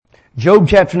Job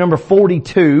chapter number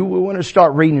 42, we want to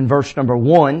start reading in verse number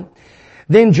 1.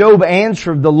 Then Job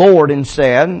answered the Lord and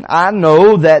said, I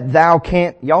know that thou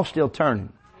canst... Y'all still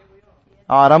turning?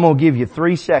 Alright, I'm going to give you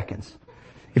 3 seconds.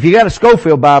 If you got a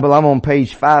Schofield Bible, I'm on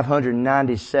page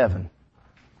 597.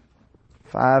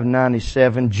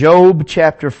 597. Job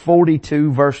chapter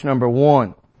 42, verse number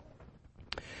 1.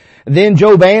 Then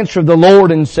Job answered the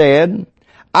Lord and said,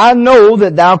 I know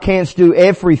that thou canst do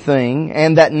everything,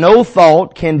 and that no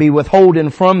thought can be withholden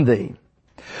from thee.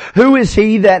 Who is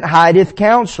he that hideth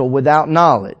counsel without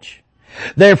knowledge?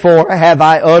 Therefore have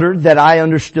I uttered that I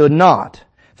understood not,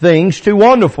 things too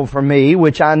wonderful for me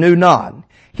which I knew not.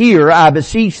 Hear, I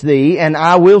beseech thee, and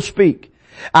I will speak.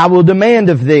 I will demand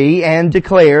of thee, and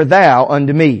declare thou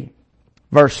unto me.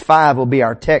 Verse 5 will be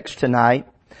our text tonight.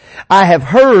 I have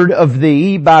heard of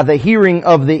thee by the hearing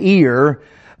of the ear,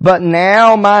 but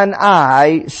now mine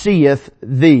eye seeth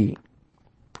thee.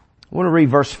 I want to read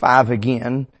verse 5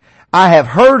 again. I have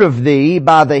heard of thee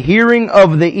by the hearing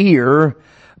of the ear,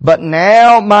 but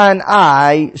now mine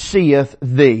eye seeth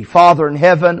thee. Father in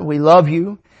heaven, we love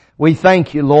you. We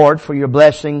thank you, Lord, for your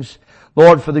blessings.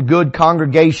 Lord, for the good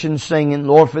congregation singing.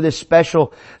 Lord, for this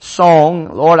special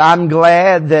song. Lord, I'm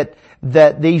glad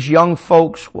that these young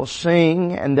folks will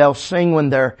sing, and they'll sing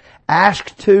when they're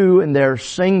asked to, and they'll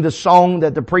sing the song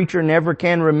that the preacher never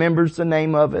can remembers the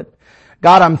name of it.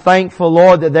 God, I'm thankful,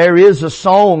 Lord, that there is a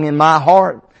song in my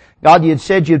heart. God, you'd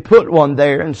said you'd put one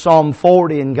there in Psalm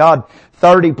 40, and God,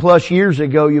 30 plus years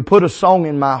ago, you put a song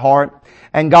in my heart.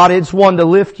 And God, it's one to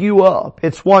lift you up.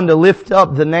 It's one to lift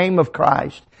up the name of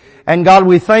Christ. And God,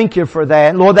 we thank you for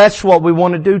that. Lord, that's what we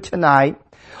want to do tonight.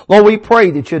 Lord, we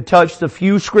pray that you'd touch the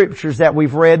few scriptures that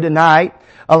we've read tonight.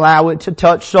 Allow it to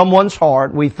touch someone's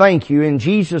heart. We thank you in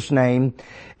Jesus' name.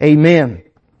 Amen.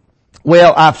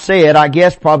 Well, I've said, I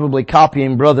guess probably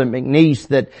copying Brother McNeese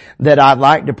that I'd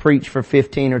like to preach for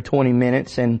 15 or 20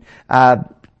 minutes. And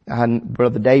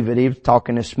Brother David, he was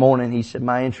talking this morning. He said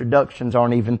my introductions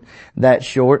aren't even that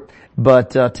short.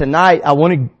 But tonight I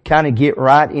want to kind of get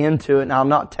right into it, and I'll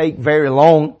not take very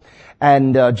long.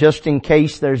 And just in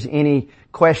case there's any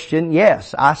question,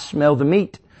 yes, I smell the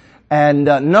meat. And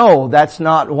no, that's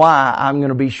not why I'm going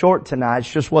to be short tonight.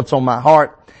 It's just what's on my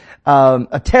heart.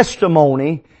 A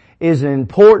testimony is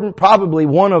important, probably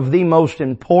one of the most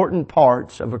important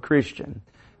parts of a Christian.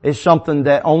 It's something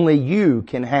that only you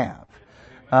can have.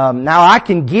 Now I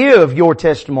can give your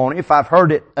testimony if I've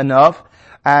heard it enough.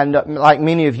 And like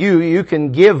many of you, you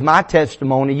can give my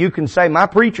testimony. You can say, my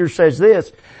preacher says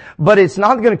this, but it's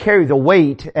not going to carry the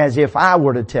weight as if I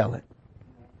were to tell it.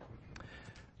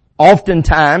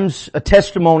 Oftentimes, a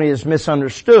testimony is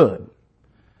misunderstood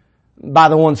by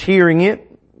the ones hearing it,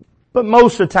 but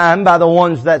most of the time by the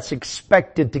ones that's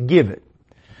expected to give it.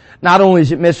 Not only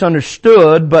is it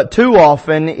misunderstood, but too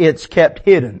often it's kept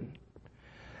hidden.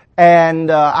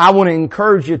 And I want to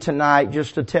encourage you tonight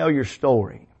just to tell your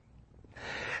story.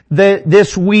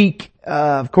 This week,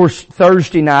 of course,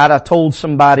 Thursday night, I told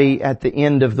somebody at the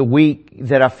end of the week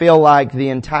that I feel like the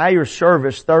entire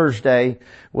service Thursday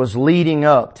was leading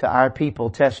up to our people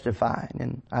testifying.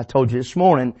 And I told you this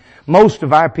morning, most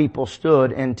of our people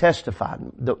stood and testified.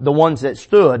 The ones that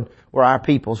stood were our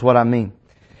people, is what I mean.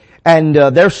 And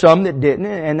there's some that didn't,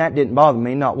 and that didn't bother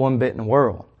me, not one bit in the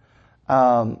world.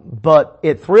 But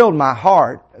it thrilled my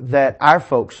heart that our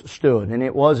folks stood, and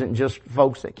it wasn't just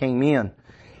folks that came in.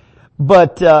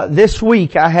 But this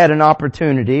week I had an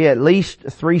opportunity, at least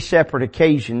 3 separate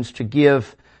occasions, to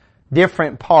give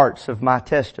different parts of my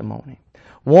testimony.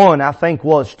 One, I think,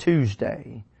 was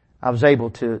Tuesday. I was able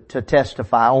to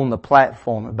testify on the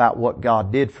platform about what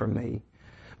God did for me.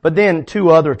 But then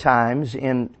 2 other times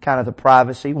in kind of the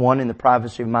privacy, one in the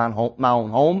privacy of my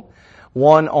own home,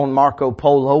 one on Marco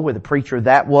Polo with a preacher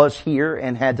that was here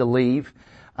and had to leave.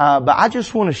 But I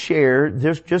just want to share,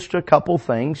 there's just a couple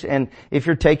things, and if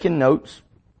you're taking notes,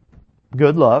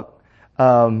 good luck.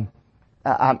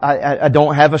 I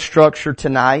don't have a structure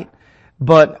tonight,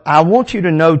 but I want you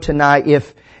to know tonight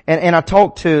and I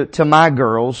talked to my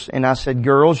girls, and I said,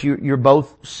 girls, you're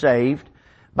both saved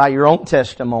by your own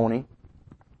testimony.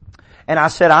 And I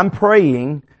said, I'm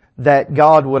praying that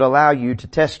God would allow you to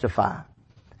testify.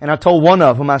 And I told one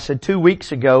of them, I said, 2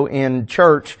 weeks ago in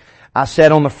church, I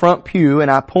sat on the front pew and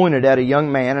I pointed at a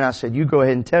young man and I said, you go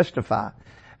ahead and testify.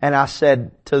 And I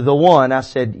said to the one, I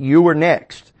said, you were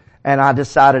next. And I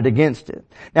decided against it.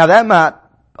 Now that might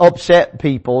upset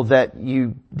people that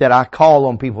I call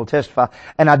on people to testify.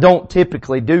 And I don't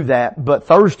typically do that, but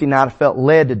Thursday night I felt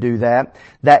led to do that.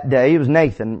 That day, it was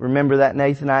Nathan. Remember that,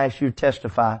 Nathan? I asked you to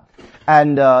testify.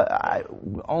 And,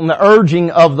 on the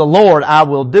urging of the Lord, I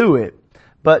will do it.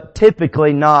 But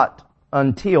typically not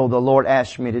until the Lord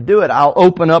asks me to do it. I'll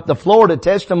open up the floor to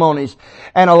testimonies,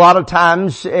 and a lot of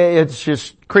times it's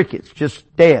just crickets,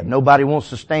 just dead. Nobody wants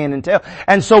to stand and tell.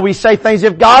 And so we say things,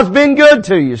 if God's been good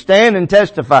to you, stand and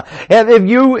testify.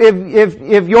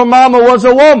 If your mama was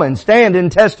a woman, stand and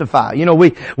testify. You know,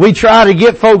 we try to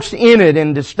get folks in it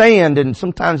and to stand, and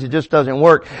sometimes it just doesn't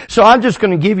work. So I'm just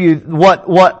going to give you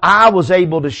what I was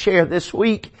able to share this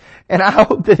week, and I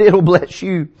hope that it'll bless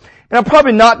you. And I'm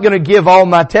probably not going to give all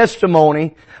my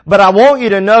testimony, but I want you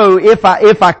to know, if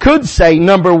I could say,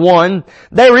 number one,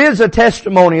 there is a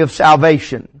testimony of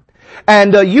salvation.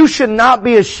 And you should not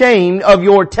be ashamed of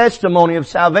your testimony of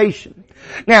salvation.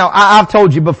 Now, I've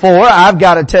told you before, I've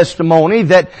got a testimony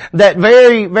that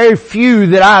very, very few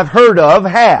that I've heard of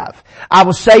have. I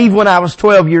was saved when I was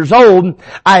 12 years old.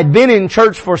 I had been in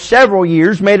church for several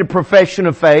years, made a profession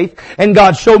of faith, and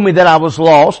God showed me that I was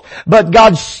lost. But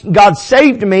God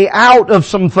saved me out of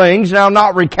some things, and I'll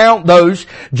not recount those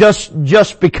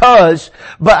just because.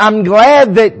 But I'm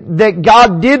glad that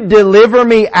God did deliver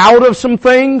me out of some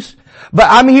things. But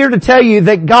I'm here to tell you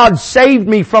that God saved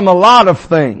me from a lot of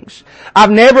things. I've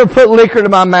never put liquor to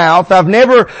my mouth. I've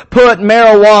never put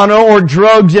marijuana or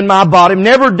drugs in my body. I've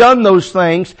never done those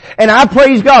things. And I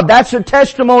praise God. That's a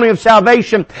testimony of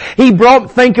salvation.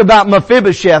 Think about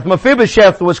Mephibosheth.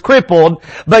 Mephibosheth was crippled,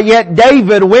 but yet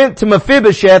David went to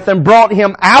Mephibosheth and brought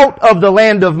him out of the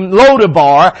land of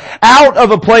Lodabar, out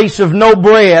of a place of no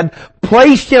bread,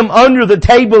 placed him under the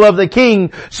table of the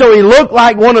king, so he looked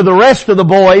like one of the rest of the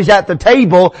boys at the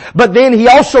table, but then he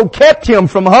also kept him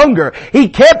from hunger. He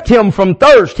kept him from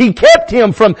thirst. He kept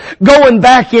him from going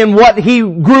back in what he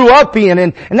grew up in,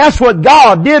 and that's what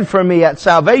God did for me at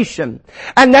salvation.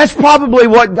 And that's probably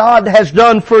what God has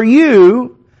done for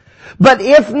you, but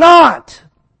if not,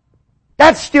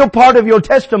 that's still part of your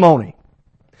testimony.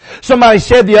 Somebody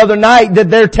said the other night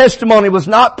that their testimony was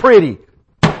not pretty.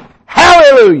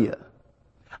 Hallelujah!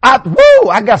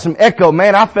 I got some echo,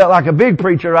 man. I felt like a big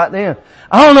preacher right then.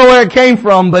 I don't know where it came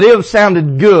from, but it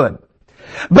sounded good.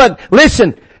 But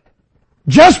listen,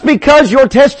 just because your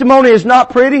testimony is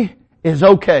not pretty is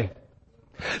okay.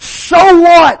 So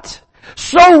what?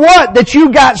 So what that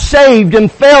you got saved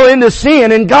and fell into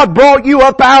sin and God brought you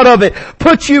up out of it,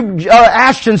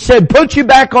 Ashton said, put you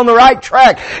back on the right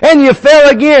track, and you fell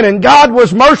again and God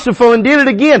was merciful and did it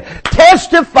again.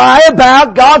 Testify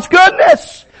about God's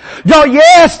goodness. No,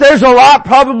 yes, there's a lot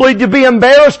probably to be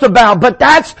embarrassed about, but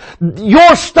that's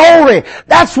your story.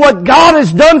 That's what God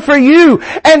has done for you,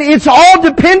 and it's all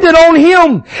dependent on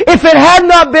Him. If it had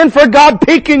not been for God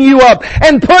picking you up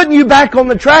and putting you back on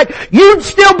the track, you'd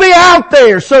still be out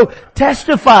there. So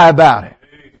testify about it.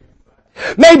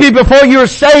 Maybe before you were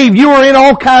saved, you were in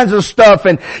all kinds of stuff,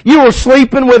 and you were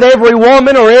sleeping with every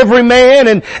woman or every man,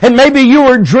 and maybe you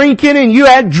were drinking and you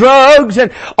had drugs,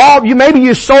 and maybe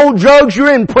you sold drugs,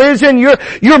 you're in prison,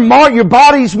 your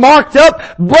body's marked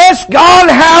up. Bless God,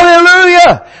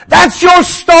 hallelujah! That's your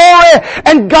story,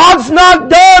 and God's not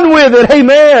done with it,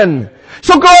 amen.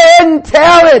 So go ahead and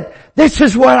tell it. This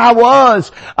is what I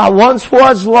was. I once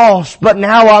was lost, but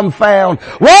now I'm found.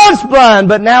 Once blind,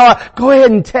 but now go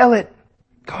ahead and tell it.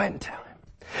 Go ahead and tell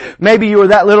him. Maybe you were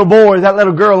that little boy, that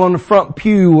little girl on the front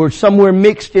pew, or somewhere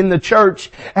mixed in the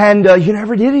church, and you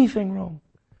never did anything wrong.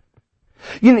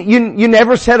 You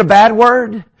never said a bad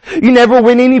word. You never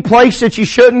went any place that you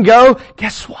shouldn't go.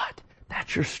 Guess what?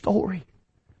 That's your story.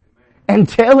 And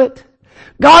tell it.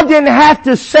 God didn't have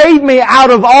to save me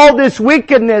out of all this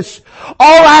wickedness.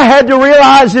 All I had to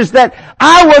realize is that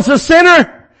I was a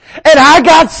sinner. And I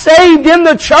got saved in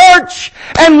the church,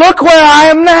 and look where I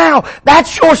am now.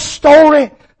 That's your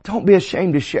story. Don't be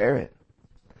ashamed to share it.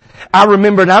 I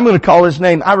remember, and I'm going to call his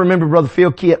name, I remember Brother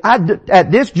Phil Kidd.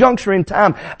 At this juncture in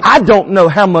time, I don't know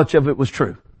how much of it was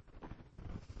true.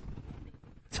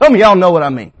 Some of y'all know what I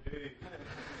mean.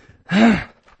 I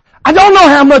don't know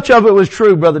how much of it was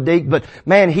true, Brother Deke, but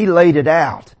man, he laid it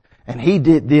out. And he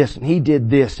did this, and he did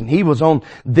this, and he was on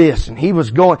this, and he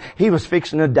was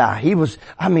fixing to die.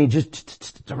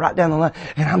 Just right down the line.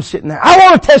 And I'm sitting there. I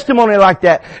want a testimony like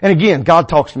that. And again, God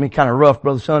talks to me kind of rough,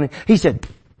 Brother Sonny. He said,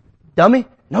 dummy,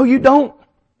 no you don't.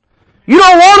 You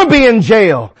don't want to be in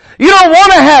jail. You don't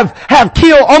want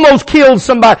to almost killed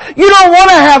somebody. You don't want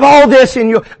to have all this in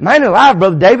your, man alive,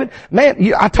 Brother David.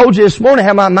 Man, I told you this morning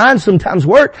how my mind sometimes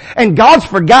works, and God's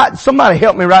forgotten, somebody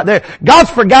help me right there. God's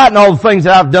forgotten all the things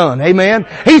that I've done. Amen.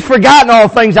 He's forgotten all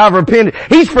the things I've repented.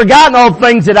 He's forgotten all the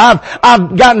things that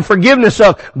I've gotten forgiveness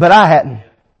of, but I hadn't.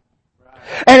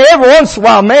 And every once in a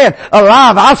while, man,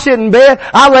 alive, I'll sit in bed,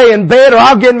 I'll lay in bed, or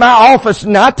I'll get in my office.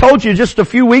 And I told you just a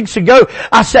few weeks ago,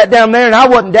 I sat down there and I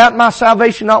wasn't doubting my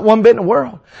salvation not one bit in the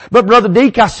world. But Brother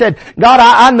Deke, I said, God,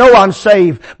 I know I'm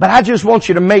saved, but I just want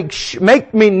you to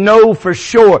make me know for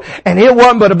sure. And it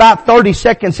wasn't but about 30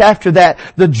 seconds after that,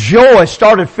 the joy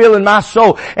started filling my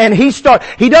soul. And he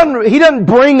doesn't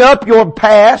bring up your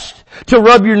past to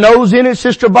rub your nose in it,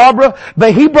 Sister Barbara,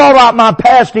 but he brought out my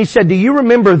past and he said, do you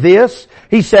remember this?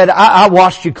 He said, I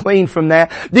washed you clean from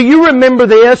that. Do you remember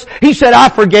this? He said, I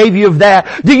forgave you of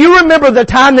that. Do you remember the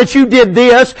time that you did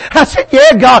this? I said,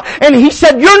 yeah, God. And he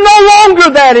said, you're no longer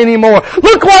that anymore.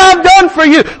 Look what I've done for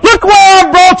you. Look where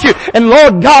I've brought you. And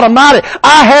Lord God Almighty,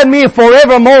 I had me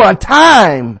forevermore a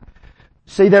time.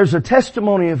 See, there's a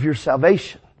testimony of your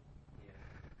salvation.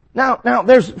 Now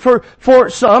there's, for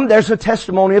some, there's a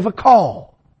testimony of a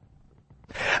call.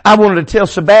 I wanted to tell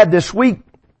so bad this week,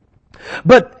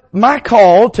 but my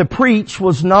call to preach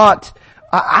was not,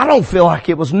 I don't feel like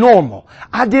it was normal.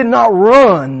 I did not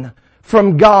run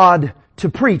from God to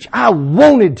preach. I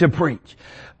wanted to preach.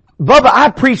 Bubba, I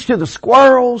preached to the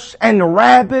squirrels and the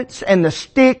rabbits and the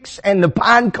sticks and the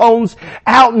pine cones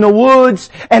out in the woods,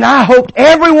 and I hoped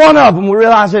every one of them would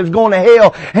realize they was going to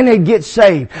hell and they'd get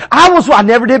saved. I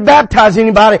never did baptize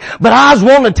anybody, but I was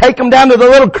wanting to take them down to the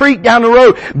little creek down the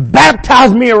road,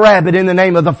 baptize me a rabbit in the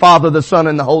name of the Father, the Son,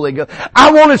 and the Holy Ghost.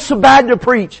 I wanted so bad to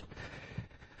preach.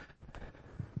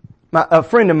 A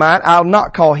friend of mine, I'll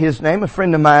not call his name, a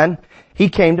friend of mine, he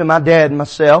came to my dad and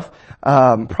myself,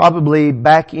 probably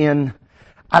back in,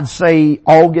 I'd say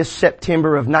August,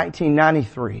 September of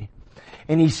 1993.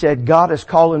 And he said, God is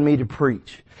calling me to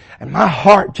preach. And my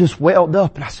heart just welled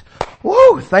up and I said,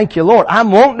 whoa, thank you, Lord.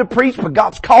 I'm wanting to preach, but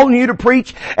God's calling you to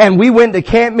preach. And we went to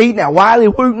camp meeting at Wiley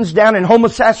Wooten's down in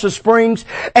Homosassa Springs.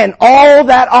 And all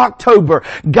that October,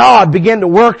 God began to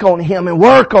work on him and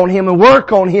work on him and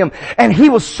work on him. And he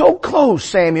was so close,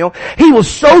 Samuel. He was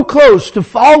so close to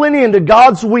falling into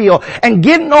God's will and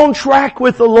getting on track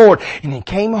with the Lord. And he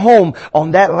came home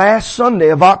on that last Sunday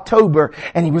of October,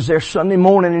 and he was there Sunday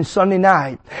morning and Sunday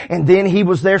night. And then he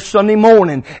was there Sunday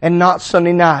morning and not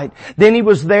Sunday night. Then he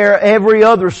was there every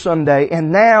other Sunday,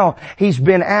 and now he's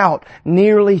been out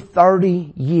nearly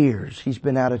 30 years. He's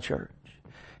been out of church.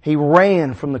 He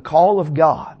ran from the call of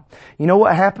God. You know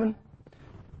what happened?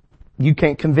 You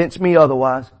can't convince me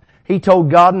otherwise. He told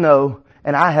God no,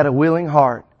 and I had a willing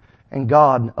heart, and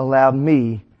God allowed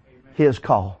me His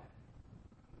call.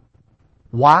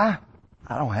 Why?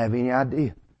 I don't have any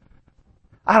idea.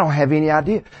 I don't have any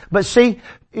idea. But see,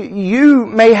 you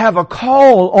may have a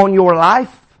call on your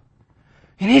life,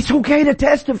 and it's okay to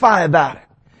testify about it.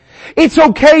 It's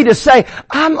okay to say,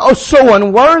 I'm so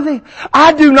unworthy.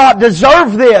 I do not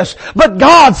deserve this, but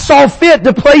God saw fit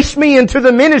to place me into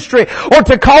the ministry or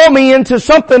to call me into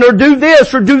something or do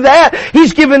this or do that.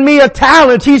 He's given me a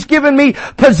talent. He's given me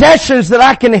possessions that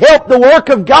I can help the work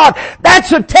of God.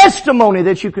 That's a testimony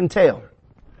that you can tell.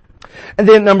 And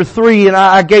then number 3, and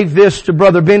I gave this to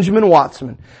Brother Benjamin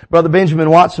Watson. Brother Benjamin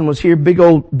Watson was here, big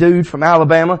old dude from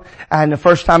Alabama, and the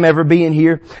first time ever being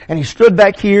here. And he stood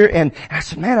back here, and I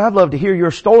said, man, I'd love to hear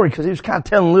your story, because he was kind of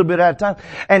telling a little bit at a time.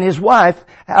 And his wife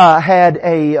had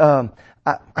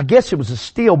I guess it was a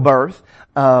stillbirth.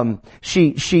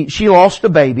 She lost a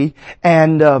baby,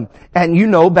 and you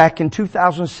know, back in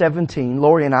 2017,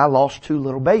 Lori and I lost 2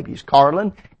 little babies,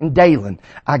 Carlin and Dalen.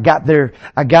 I got their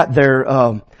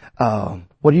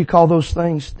what do you call those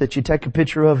things that you take a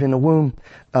picture of in the womb?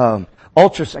 I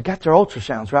got their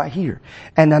ultrasounds right here.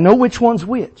 And I know which one's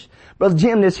which. Brother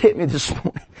Jim, this hit me this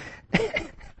morning.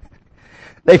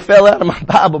 They fell out of my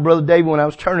Bible, Brother David, when I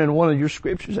was turning to one of your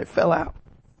scriptures. They fell out.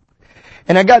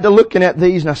 And I got to looking at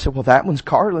these and I said, well, that one's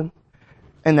Carlin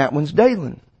and that one's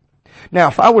Dalen. Now,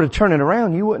 if I were to turn it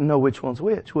around, you wouldn't know which one's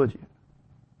which, would you?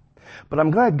 But I'm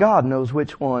glad God knows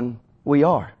which one we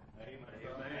are.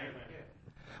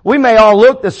 We may all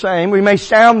look the same, we may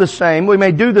sound the same, we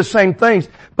may do the same things,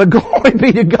 but glory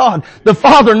be to God, the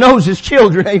Father knows His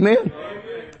children, amen?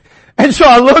 And so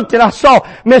I looked and I saw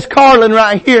Miss Carlin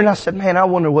right here and I said, man, I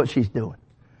wonder what she's doing.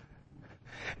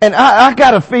 And I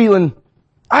got a feeling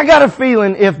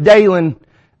if Dalen,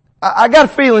 I got a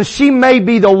feeling she may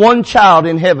be the one child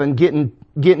in heaven getting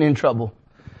in trouble.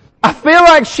 I feel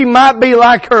like she might be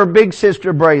like her big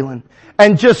sister Braylon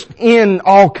and just in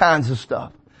all kinds of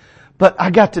stuff. But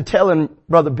I got to telling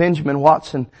Brother Benjamin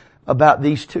Watson about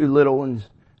these 2 little ones.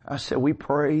 I said, we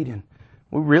prayed and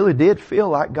we really did feel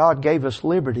like God gave us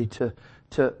liberty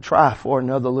to try for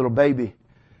another little baby.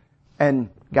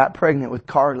 And got pregnant with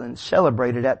Carlin,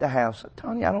 celebrated at the house.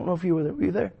 Tanya, I don't know if you were there. Were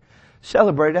you there?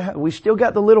 Celebrated. We still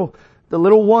got the little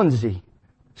onesie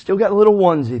Still got a little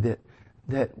onesie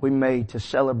that we made to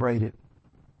celebrate it.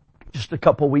 Just a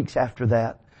couple weeks after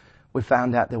that, we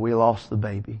found out that we lost the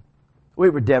baby.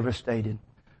 We were devastated.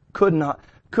 Didn't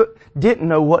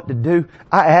know what to do.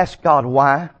 I asked God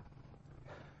why.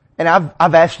 And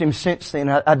I've asked Him since then.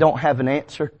 I don't have an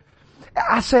answer.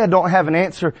 I say I don't have an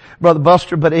answer, Brother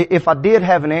Buster, but if I did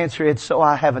have an answer, it's so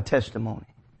I have a testimony.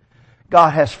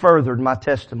 God has furthered my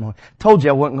testimony. Told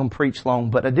you I wasn't going to preach long,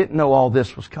 but I didn't know all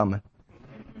this was coming.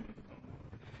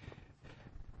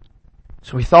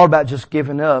 So we thought about just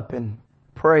giving up and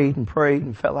prayed and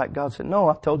felt like God said, no,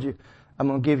 I told you I'm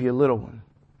going to give you a little one.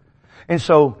 And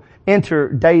so enter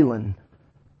Dalen.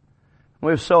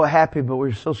 We were so happy, but we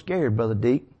were so scared, Brother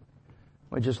Deke.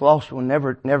 We just lost one,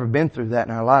 never been through that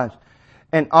in our lives.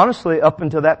 And honestly, up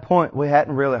until that point, we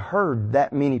hadn't really heard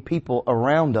that many people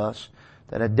around us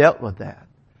that had dealt with that.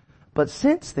 But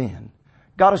since then,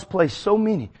 God has placed so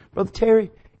many. Brother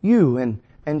Terry, you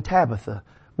and Tabitha,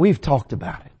 we've talked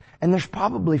about it. And there's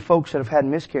probably folks that have had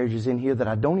miscarriages in here that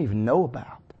I don't even know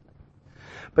about.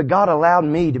 But God allowed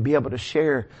me to be able to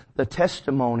share the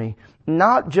testimony,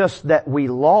 not just that we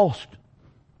lost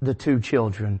the 2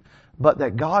 children, but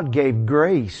that God gave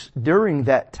grace during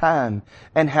that time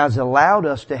and has allowed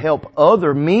us to help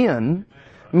other men.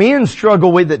 Men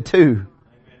struggle with it too.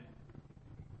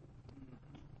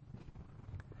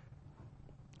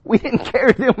 We didn't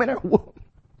carry them in our womb.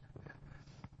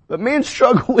 But men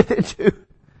struggle with it too.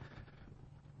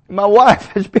 My wife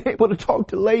has been able to talk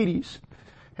to ladies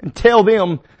and tell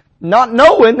them, not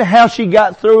knowing how she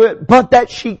got through it, but that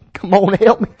come on,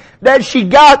 help me, that she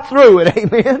got through it,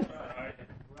 amen.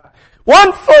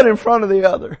 One foot in front of the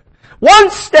other.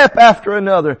 One step after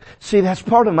another. See, that's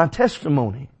part of my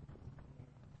testimony.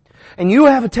 And you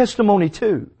have a testimony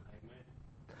too.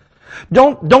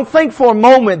 Don't think for a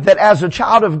moment that as a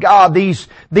child of God, these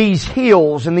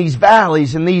hills and these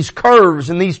valleys and these curves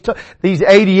and these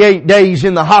 88 days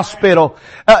in the hospital,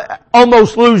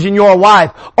 almost losing your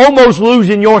wife, almost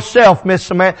losing yourself, Miss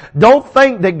Samantha. Don't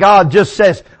think that God just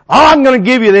says, oh, I'm going to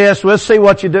give you this. Let's see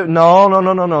what you do.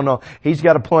 No. He's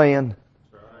got a plan.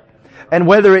 And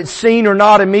whether it's seen or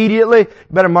not immediately, you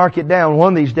better mark it down.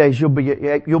 One of these days you'll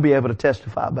be able to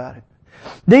testify about it.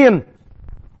 Then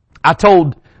I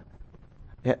told,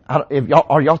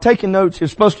 are y'all taking notes?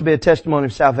 It's supposed to be a testimony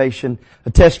of salvation,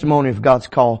 a testimony of God's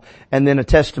call, and then a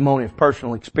testimony of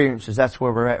personal experiences. That's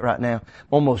where we're at right now.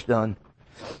 Almost done.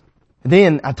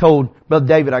 Then I told Brother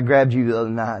David, I grabbed you the other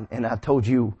night, and I told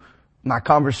you my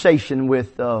conversation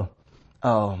with, right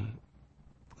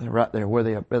there, where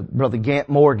they are, Brother Gant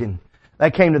Morgan. They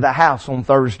came to the house on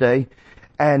Thursday,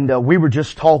 and we were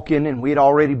just talking, and we had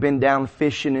already been down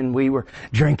fishing, and we were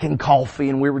drinking coffee,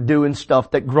 and we were doing stuff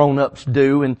that grown-ups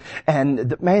do, and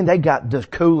man, they got the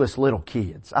coolest little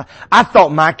kids. I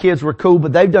thought my kids were cool,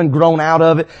 but they've done grown out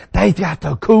of it. They got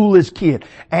the coolest kid.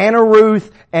 Anna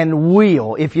Ruth and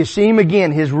Will. If you see him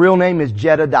again, his real name is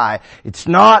Jedediah. It's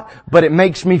not, but it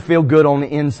makes me feel good on the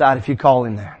inside if you call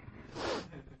him that.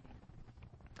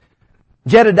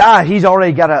 Jedediah, he's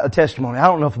already got a testimony. I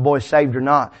don't know if the boy's saved or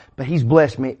not, but he's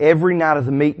blessed me every night of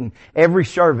the meeting, every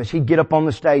service. He'd get up on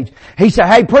the stage. He said,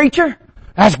 hey preacher,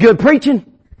 that's good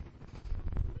preaching.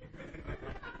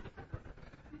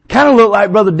 Kind of looked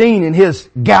like Brother Dean in his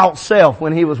gout self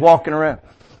when he was walking around.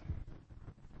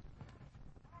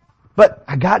 But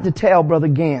I got to tell Brother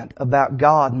Gant about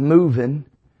God moving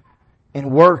and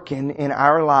working in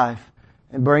our life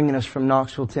and bringing us from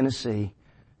Knoxville, Tennessee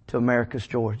to Americus,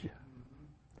 Georgia.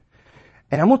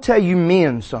 And I'm going to tell you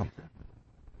men something.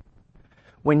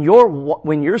 When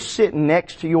you're sitting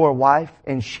next to your wife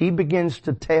and she begins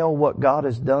to tell what God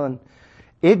has done,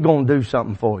 it's going to do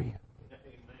something for you.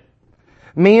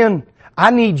 Men,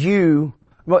 I need you,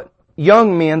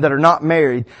 young men that are not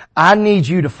married, I need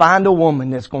you to find a woman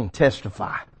that's going to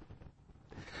testify.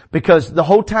 Because the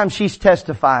whole time she's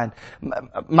testifying,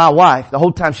 my wife, the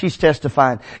whole time she's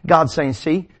testifying, God's saying,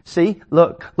 see,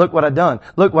 look what I done.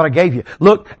 Look what I gave you.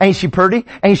 Look, ain't she pretty?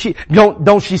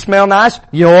 Don't she smell nice?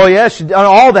 Oh yeah, she done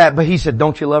all that. But He said,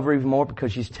 don't you love her even more?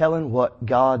 Because she's telling what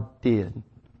God did.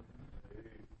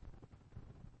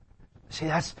 See,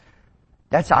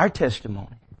 that's our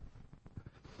testimony.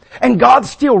 And God's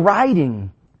still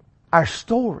writing our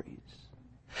stories.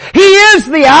 He is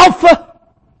the Alpha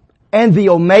and the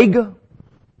Omega.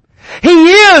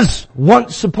 He is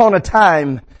once upon a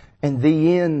time and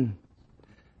the end.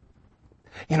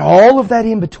 And all of that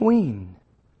in between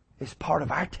is part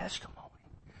of our testimony.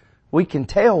 We can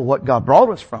tell what God brought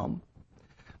us from,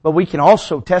 but we can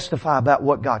also testify about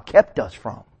what God kept us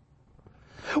from.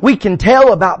 We can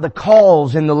tell about the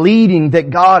calls and the leading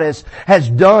that God has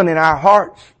done in our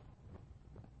hearts.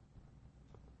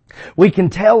 We can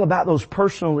tell about those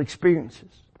personal experiences.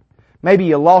 Maybe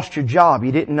you lost your job.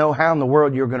 You didn't know how in the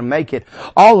world you were going to make it.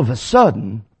 All of a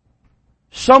sudden,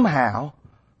 somehow,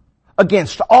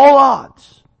 against all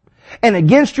odds, and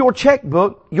against your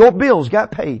checkbook, your bills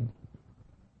got paid.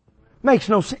 Makes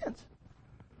no sense.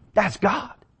 That's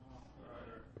God.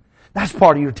 That's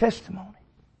part of your testimony.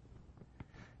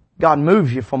 God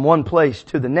moves you from one place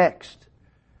to the next.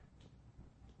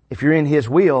 If you're in His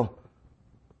will,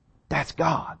 that's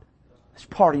God. It's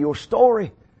part of your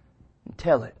story. And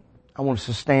tell it. I want us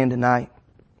to stand tonight.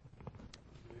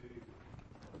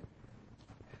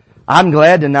 I'm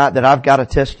glad tonight that I've got a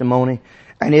testimony,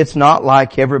 and it's not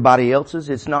like everybody else's.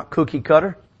 It's not cookie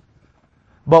cutter.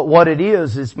 But what it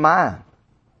is mine.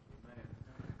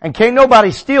 And can't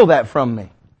nobody steal that from me.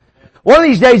 One of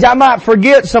these days I might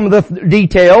forget some of the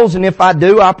details, and if I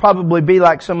do, I'll probably be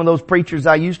like some of those preachers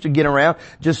I used to get around,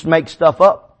 just make stuff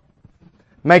up.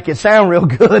 Make it sound real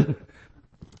good.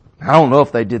 I don't know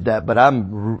if they did that, but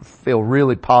I feel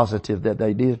really positive that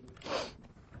they did.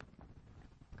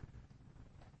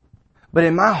 But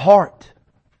in my heart,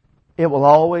 it will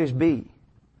always be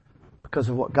because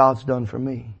of what God's done for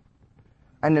me.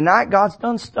 And tonight God's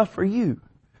done stuff for you.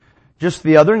 Just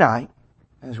the other night,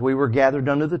 as we were gathered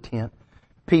under the tent,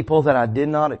 people that I did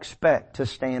not expect to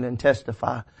stand and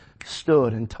testify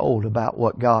stood and told about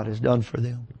what God has done for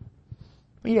them.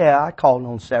 Yeah, I called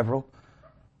on several,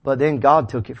 but then God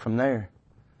took it from there.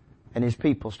 And His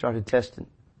people started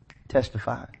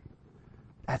testifying.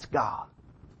 That's God.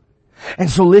 And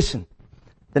so listen,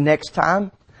 the next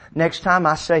time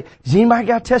I say, has anybody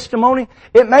got testimony?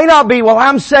 It may not be, well,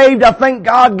 I'm saved. I thank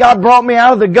God. God brought me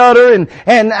out of the gutter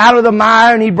and out of the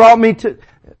mire, and He brought me to...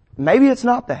 Maybe it's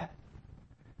not that.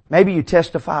 Maybe you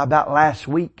testify about last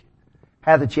week.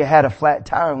 How that you had a flat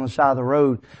tire on the side of the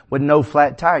road with no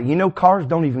flat tire. You know, cars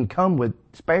don't even come with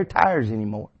spare tires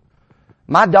anymore.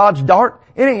 My Dodge Dart,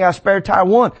 it ain't got a spare tire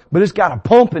one, but it's got a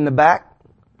pump in the back.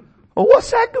 Well, what's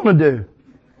that gonna do?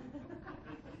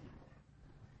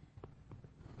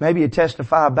 Maybe you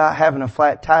testify about having a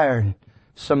flat tire and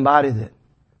somebody that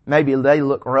maybe they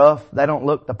look rough. They don't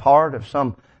look the part of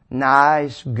some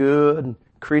nice, good,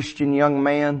 Christian young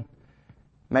man.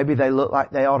 Maybe they look like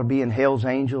they ought to be in Hell's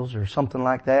Angels or something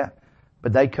like that.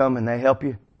 But they come and they help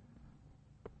you.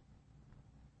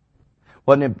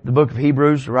 Wasn't it the book of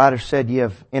Hebrews, the writer said you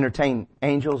have entertained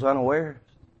angels unawares?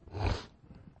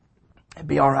 It'd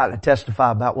be alright to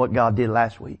testify about what God did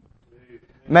last week.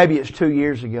 Maybe it's 2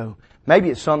 years ago. Maybe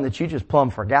it's something that you just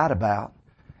plumb forgot about.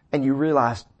 And you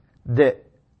realized that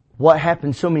what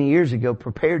happened so many years ago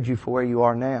prepared you for where you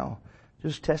are now.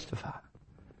 Just testify.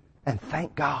 And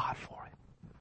thank God for it.